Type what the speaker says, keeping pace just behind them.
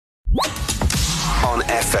on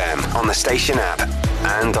FM, on the station app,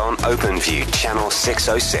 and on OpenView Channel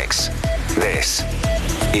 606. This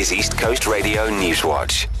is East Coast Radio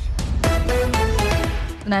Newswatch.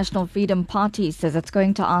 The National Freedom Party says it's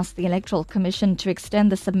going to ask the Electoral Commission to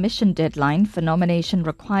extend the submission deadline for nomination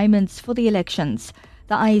requirements for the elections.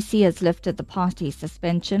 The IEC has lifted the party's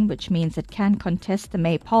suspension, which means it can contest the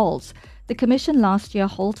May polls. The Commission last year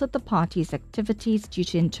halted the party's activities due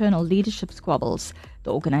to internal leadership squabbles.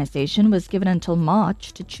 The organisation was given until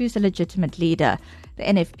March to choose a legitimate leader. The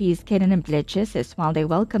NFP's Kenan Mdletshe says while they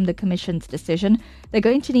welcome the Commission's decision, they're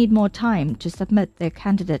going to need more time to submit their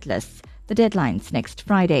candidate lists. The deadline's next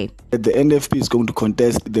Friday. The NFP is going to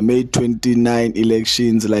contest the May 29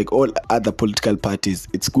 elections like all other political parties.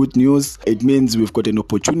 It's good news. It means we've got an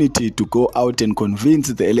opportunity to go out and convince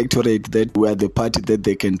the electorate that we are the party that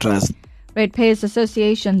they can trust. Ratepayers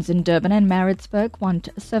associations in Durban and Maritzburg want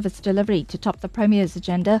service delivery to top the Premier's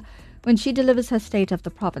agenda when she delivers her State of the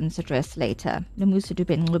Province address later. Lemusa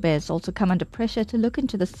Dube has also come under pressure to look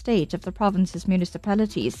into the state of the province's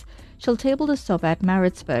municipalities. She'll table the SOBA at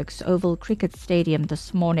Maritzburg's Oval Cricket Stadium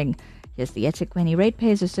this morning. Here's the eThekwini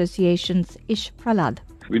Ratepayers Association's Ish Pralad.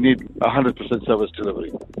 We need 100% service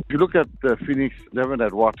delivery. If you look at Phoenix, they haven't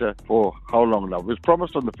had water for how long now? It was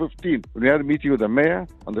promised on the 15th. When we had a meeting with the mayor,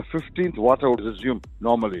 on the 15th, water was assumed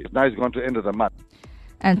normally. Now it's gone to the end of the month.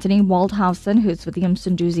 Anthony Waldhausen, who's with the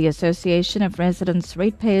Msunduzi Association of Residents,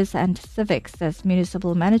 Ratepayers and Civics, says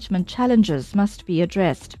municipal management challenges must be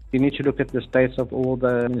addressed. You need to look at the states of all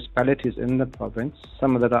the municipalities in the province,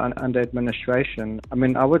 some of that are under administration.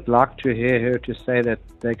 I would like to hear her to say that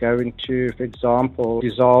they're going to, for example,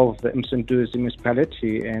 dissolve the Msunduzi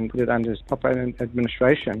municipality and put it under proper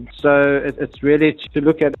administration. So it's really to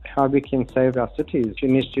look at how we can save our cities. She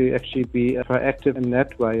needs to actually be proactive in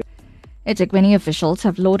that way. eThekwini officials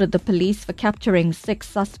have lauded the police for capturing 6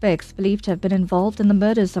 suspects believed to have been involved in the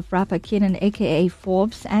murders of rapper Kenan aka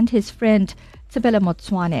Forbes and his friend Tsibela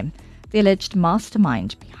Motswane. The alleged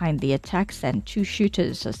mastermind behind the attacks and 2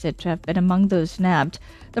 shooters are said to have been among those nabbed.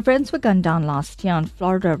 The friends were gunned down last year on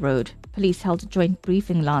Florida Road. Police held a joint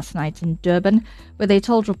briefing last night in Durban where they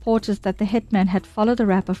told reporters that the hitman had followed the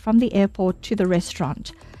rapper from the airport to the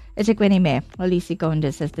restaurant. eThekwini Mayor Olisi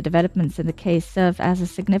Gonda says the developments in the case serve as a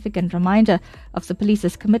significant reminder of the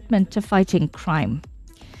police's commitment to fighting crime.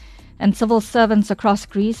 And civil servants across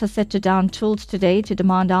Greece are set to down tools today to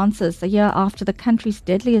demand answers a year after the country's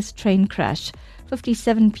deadliest train crash.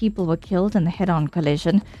 57 people were killed in the head-on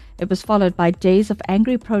collision. It was followed by days of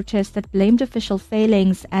angry protests that blamed official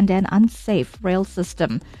failings and an unsafe rail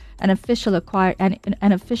system. An official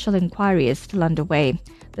inquiry is still underway.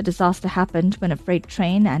 The disaster happened when a freight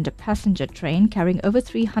train and a passenger train carrying over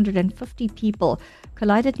 350 people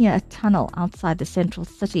collided near a tunnel outside the central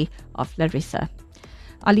city of Larissa.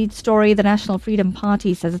 Our lead story, the National Freedom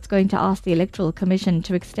Party says it's going to ask the Electoral Commission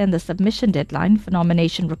to extend the submission deadline for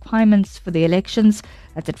nomination requirements for the elections.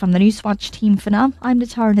 That's it from the Newswatch team for now. I'm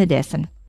Natara Nadesan.